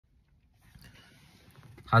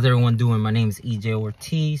How's everyone doing? My name is EJ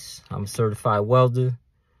Ortiz. I'm a certified welder.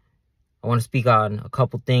 I want to speak on a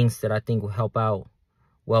couple things that I think will help out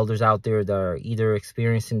welders out there that are either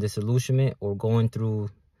experiencing disillusionment or going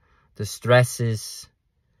through the stresses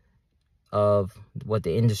of what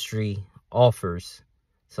the industry offers.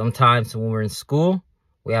 Sometimes when we're in school,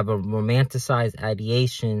 we have a romanticized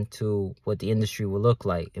ideation to what the industry will look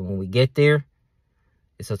like. And when we get there,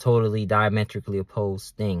 it's a totally diametrically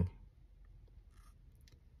opposed thing.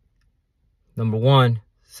 Number one,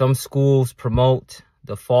 some schools promote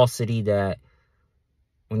the falsity that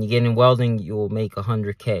when you get in welding, you will make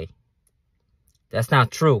 100K. That's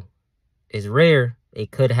not true. It's rare.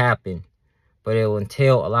 It could happen, but it will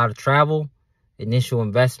entail a lot of travel, initial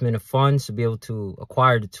investment of funds to be able to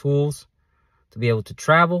acquire the tools, to be able to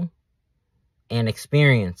travel, and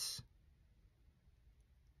experience.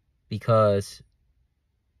 Because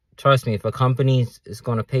trust me, if a company is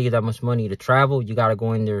going to pay you that much money to travel, you got to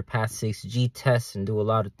go in there, pass 6G tests, and do a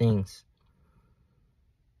lot of things.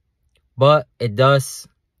 But it does,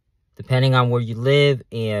 depending on where you live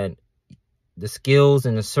and the skills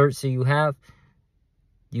and the certs that you have,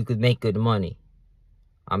 you could make good money.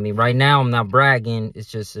 I mean, right now, I'm not bragging.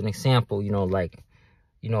 It's just an example,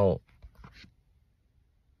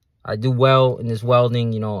 I do well in this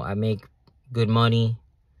welding, I make good money.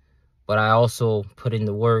 But I also put in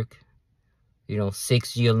the work,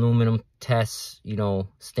 6G aluminum tests,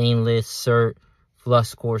 stainless cert,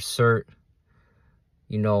 flux core cert,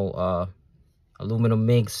 aluminum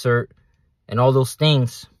MIG cert. And all those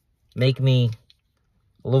things make me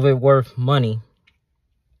a little bit worth money.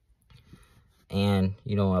 And,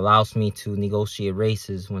 allows me to negotiate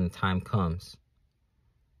races when the time comes.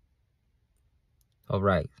 All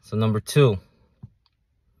right. So number two,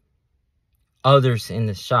 others in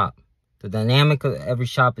the shop. The dynamic of every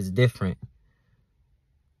shop is different.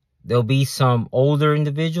 There'll be some older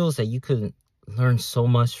individuals that you could learn so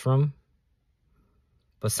much from.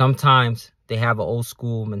 But sometimes they have an old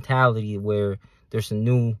school mentality where there's a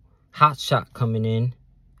new hot shot coming in.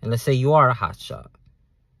 And let's say you are a hot shot.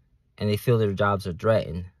 And they feel their jobs are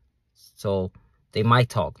threatened. So they might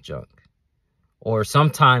talk junk. Or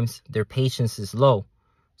sometimes their patience is low.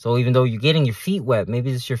 So even though you're getting your feet wet,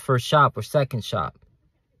 maybe it's your first shop or second shop.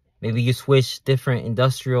 Maybe you switch different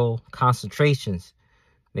industrial concentrations.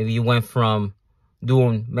 Maybe you went from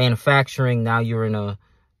doing manufacturing, now you're in a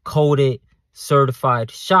coded,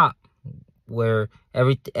 certified shop where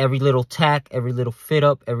every little tack, every little fit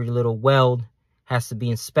up, every little weld has to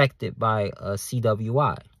be inspected by a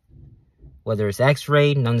CWI. Whether it's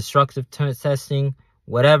X-ray, non-destructive testing,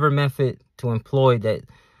 whatever method to employ that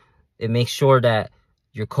it makes sure that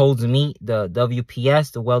your codes meet the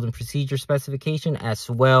WPS, the welding procedure specification, as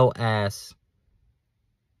well as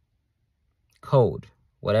code,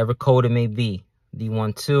 whatever code it may be.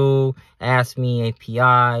 D12, ASME,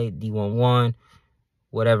 API, D11,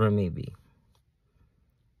 whatever it may be.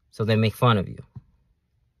 So they make fun of you.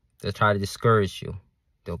 They'll try to discourage you.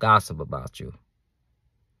 They'll gossip about you.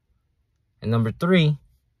 And number three,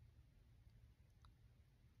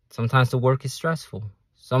 sometimes the work is stressful.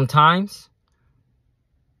 Sometimes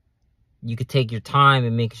you could take your time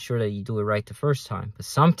and make sure that you do it right the first time. But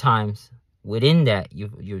sometimes within that,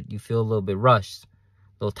 you feel a little bit rushed,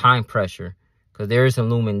 a little time pressure, because there is a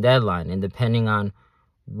looming deadline. And depending on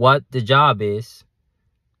what the job is,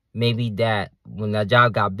 maybe that when that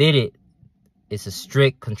job got bidded, it's a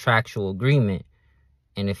strict contractual agreement.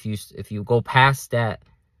 And if you go past that,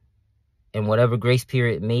 and whatever grace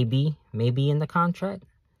period may be in the contract,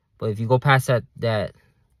 but if you go past that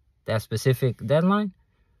specific deadline,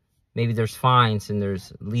 maybe there's fines and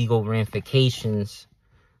there's legal ramifications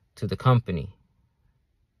to the company.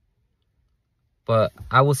 But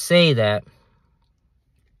I will say that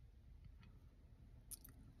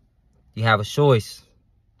you have a choice.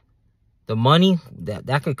 The money,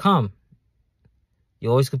 that could come. You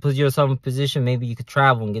always could put yourself in a position, maybe you could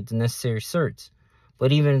travel and get the necessary certs.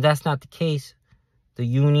 But even if that's not the case, the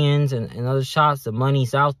unions and other shops, the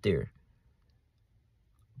money's out there.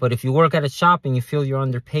 But if you work at a shop and you feel you're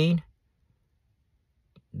underpaid,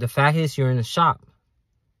 the fact is you're in a shop.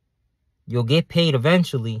 You'll get paid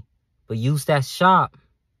eventually, but use that shop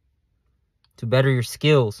to better your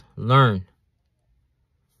skills, learn.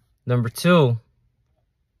 Number two,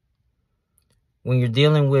 when you're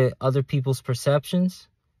dealing with other people's perceptions,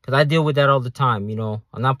 because I deal with that all the time,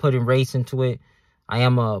 I'm not putting race into it. I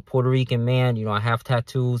am a Puerto Rican man, I have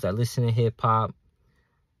tattoos, I listen to hip hop.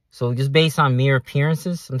 So just based on mere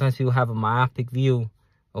appearances, sometimes people have a myopic view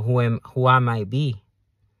of who I might be.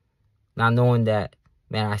 Not knowing that,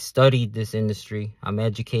 man, I studied this industry. I'm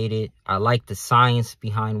educated. I like the science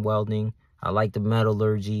behind welding. I like the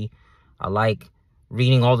metallurgy. I like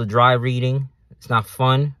reading all the dry reading. It's not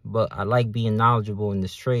fun, but I like being knowledgeable in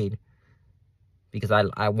this trade because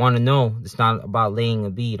I want to know. It's not about laying a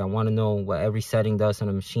bead. I want to know what every setting does on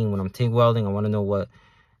a machine. When I'm TIG welding, I want to know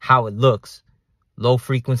how it looks. Low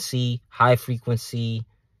frequency, high frequency,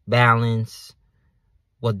 balance,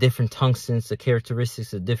 what different tungstens, the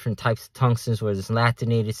characteristics of different types of tungstens, whether it's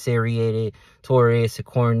latinated, serrated, torius,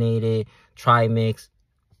 coronated, trimix,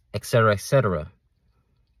 etc., etc.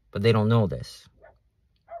 But they don't know this.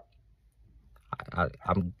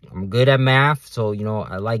 I'm good at math, so, you know,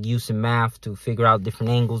 I like using math to figure out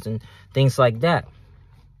different angles and things like that.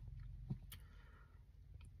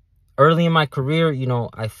 Early in my career, you know,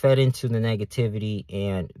 I fed into the negativity,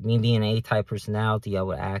 and me being an A-type personality, I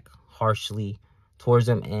would act harshly towards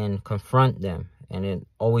them and confront them, and it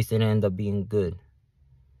always didn't end up being good.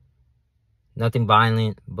 Nothing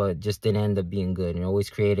violent, but just didn't end up being good, and it always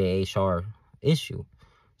created a HR issue.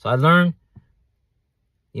 So I learned,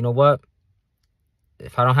 you know what?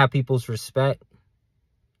 If I don't have people's respect,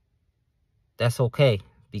 that's okay.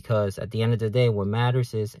 Because at the end of the day, what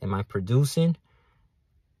matters is, am I producing?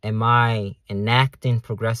 Am I enacting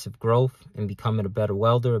progressive growth and becoming a better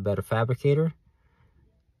welder, a better fabricator?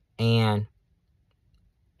 And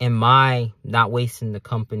am I not wasting the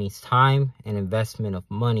company's time and investment of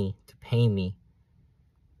money to pay me?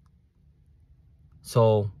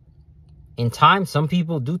 So in time, some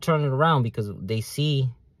people do turn it around because they see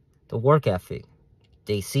the work ethic.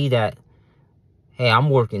 They see that, hey, I'm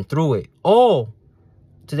working through it. Oh,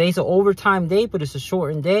 today's an overtime day, but it's a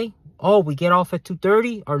shortened day. Oh, we get off at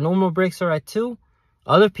 2:30. Our normal breaks are at 2.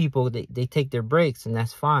 Other people, they take their breaks, and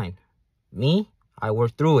that's fine. Me, I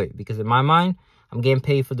work through it because in my mind, I'm getting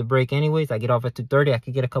paid for the break anyways. I get off at 2:30. I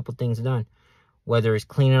could get a couple things done. Whether it's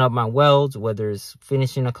cleaning up my welds, whether it's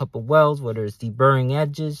finishing a couple welds, whether it's deburring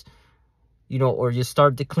edges, you know, or just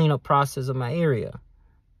start the cleanup process of my area.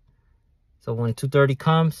 So when 2:30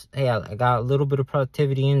 comes, hey, I got a little bit of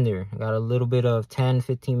productivity in there. I got a little bit of 10,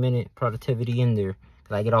 15-minute productivity in there.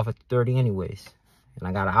 Because I get off at 2:30 anyways. And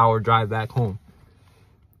I got an hour drive back home.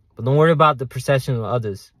 But don't worry about the perception of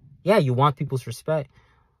others. Yeah, you want people's respect.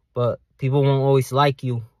 But people won't always like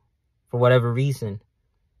you for whatever reason.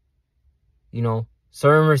 You know,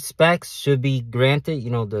 certain respects should be granted. You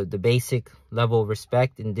know, the basic level of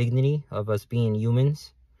respect and dignity of us being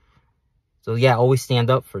humans. So yeah, always stand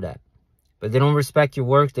up for that. But if they don't respect your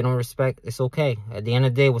work, they don't respect, it's okay. At the end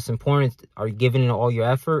of the day, what's important is, are you giving it all your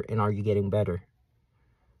effort and are you getting better?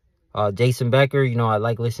 Jason Becker, you know, I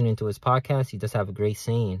like listening to his podcast. He does have a great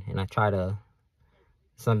saying, and I try to,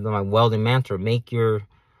 something like welding mantra, make your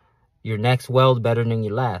next weld better than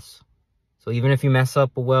your last. So even if you mess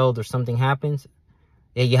up a weld or something happens,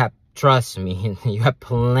 yeah, you have, trust me, you have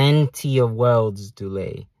plenty of welds to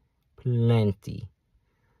lay. Plenty.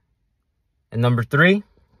 And number 3,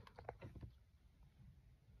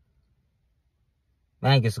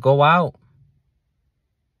 man, just go out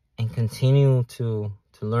and continue to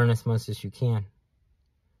learn as much as you can.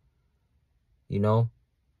 You know?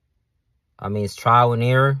 I mean, it's trial and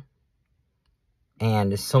error.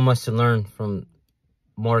 And there's so much to learn from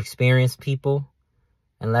more experienced people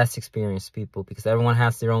and less experienced people. Because everyone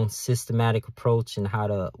has their own systematic approach in how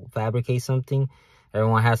to fabricate something.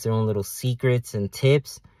 Everyone has their own little secrets and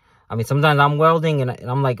tips. I mean, sometimes I'm welding and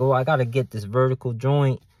I'm like, oh, I got to get this vertical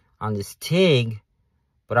joint on this TIG.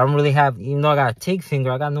 But I don't really have, even though I got a TIG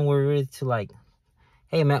finger, I got nowhere really to like,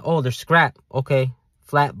 hey man, oh, there's scrap. Okay,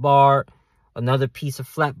 flat bar, another piece of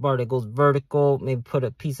flat bar that goes vertical, maybe put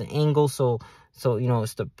a piece of angle so you know,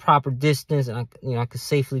 it's the proper distance, and I could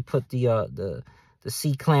safely put the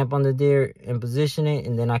C-clamp under there and position it,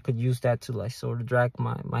 and then I could use that to like sort of drag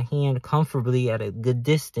my hand comfortably at a good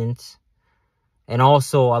distance, and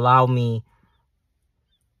also allow me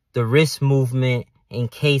the wrist movement in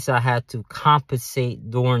case I had to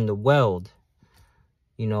compensate during the weld,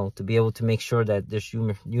 you know, to be able to make sure that there's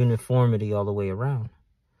uniformity all the way around.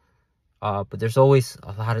 But there's always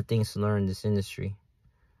a lot of things to learn in this industry.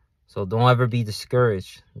 So don't ever be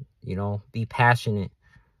discouraged, you know, be passionate.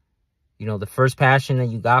 You know, the first passion that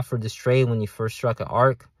you got for this trade when you first struck an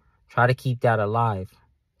arc, try to keep that alive.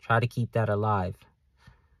 Try to keep that alive.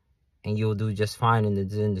 And you'll do just fine in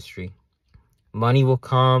this industry. Money will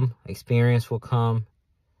come, experience will come,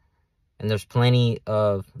 and there's plenty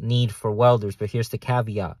of need for welders, but here's the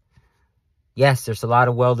caveat. Yes, there's a lot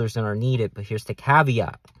of welders that are needed, but here's the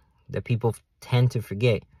caveat that people tend to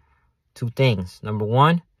forget. 2 things. Number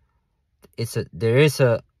 1, there is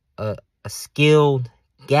a skilled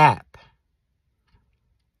gap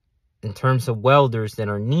in terms of welders that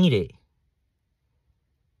are needed.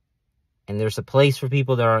 And there's a place for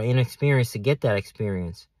people that are inexperienced to get that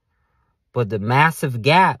experience. But the massive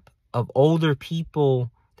gap of older people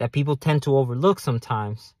that people tend to overlook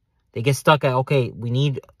sometimes, they get stuck at, okay, we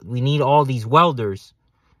need all these welders.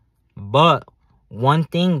 But one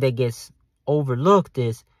thing that gets overlooked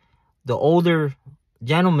is the older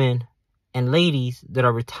gentlemen and ladies that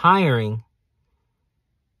are retiring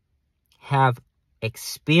have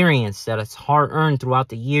experience that is hard-earned throughout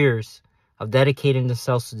the years of dedicating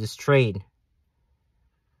themselves to this trade.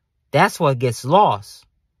 That's what gets lost.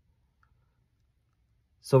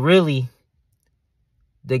 So really,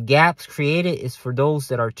 the gaps created is for those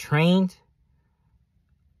that are trained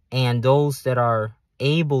and those that are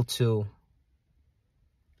able to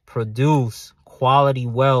produce quality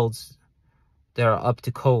welds that are up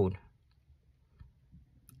to code.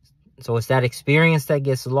 So it's that experience that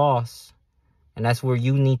gets lost. And that's where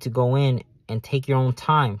you need to go in and take your own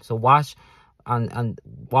time. So watch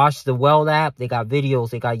the Weld app. They got videos.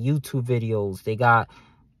 They got YouTube videos. They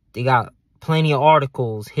got plenty of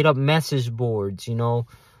articles. Hit up message boards. You know,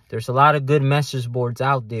 there's a lot of good message boards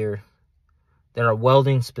out there that are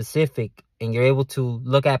welding specific. And you're able to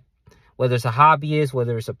look at whether it's a hobbyist,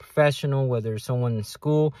 whether it's a professional, whether it's someone in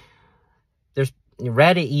school. There's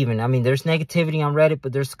Reddit even. I mean, there's negativity on Reddit,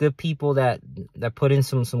 but there's good people that put in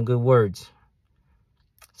some good words.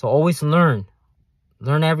 So always learn.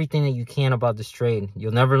 Learn everything that you can about this trade.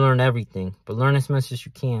 You'll never learn everything, but learn as much as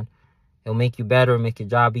you can. It'll make you better, make your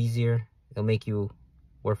job easier. It'll make you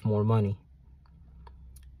worth more money.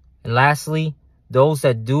 And lastly, those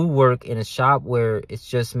that do work in a shop where it's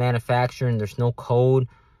just manufacturing, there's no code,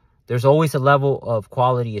 there's always a level of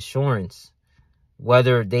quality assurance.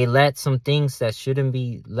 Whether they let some things that shouldn't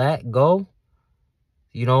be let go,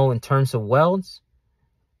 you know, in terms of welds,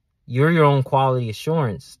 you're your own quality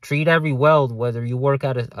assurance. Treat every weld, whether you work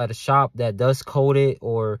at a shop that does code it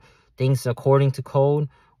or things according to code,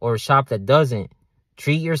 or a shop that doesn't.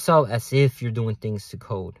 Treat yourself as if you're doing things to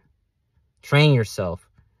code. Train yourself.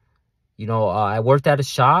 You know, I worked at a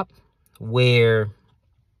shop where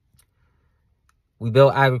we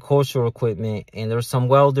built agricultural equipment, and there were some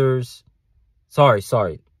welders. Sorry.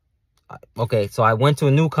 Okay, so I went to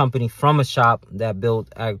a new company from a shop that built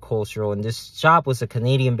agricultural, and this shop was a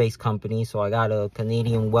Canadian-based company, so I got a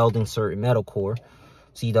Canadian Welding Cert in Metal Core,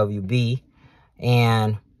 CWB,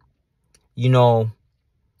 and, you know,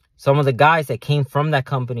 some of the guys that came from that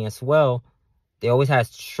company as well, they always had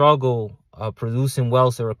struggle producing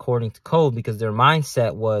welds that are according to code because their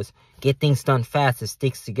mindset was get things done fast, it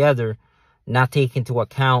sticks together, not take into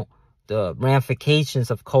account the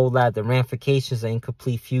ramifications of cold lab, the ramifications of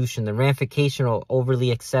incomplete fusion, the ramification of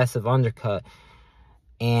overly excessive undercut,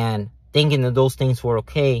 and thinking that those things were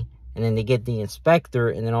okay. And then they get the inspector,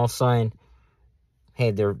 and then all of a sudden,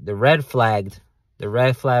 hey, they're red flagged. They're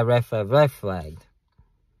red flagged.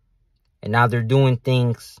 And now they're doing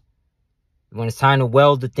things, when it's time to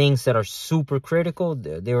weld the things that are super critical,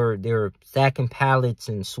 they're stacking pallets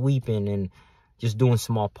and sweeping and just doing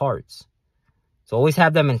small parts. So always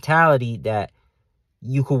have that mentality that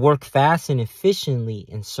you could work fast and efficiently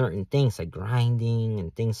in certain things like grinding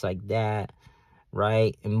and things like that,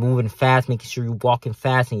 right? And moving fast, making sure you're walking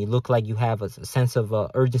fast and you look like you have a sense of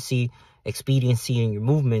urgency, expediency in your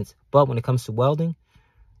movements. But when it comes to welding,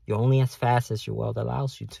 you're only as fast as your weld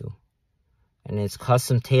allows you to. And it's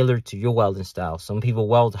custom tailored to your welding style. Some people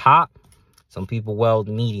weld hot, some people weld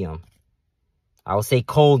medium. I would say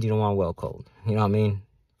cold, you don't want to weld cold. You know what I mean?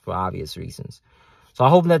 For obvious reasons. So I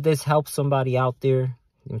hope that this helps somebody out there.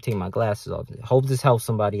 Let me take my glasses off. I hope this helps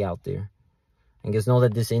somebody out there. And just know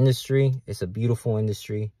that this industry is a beautiful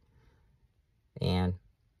industry. And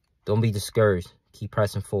don't be discouraged. Keep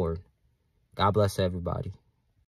pressing forward. God bless everybody.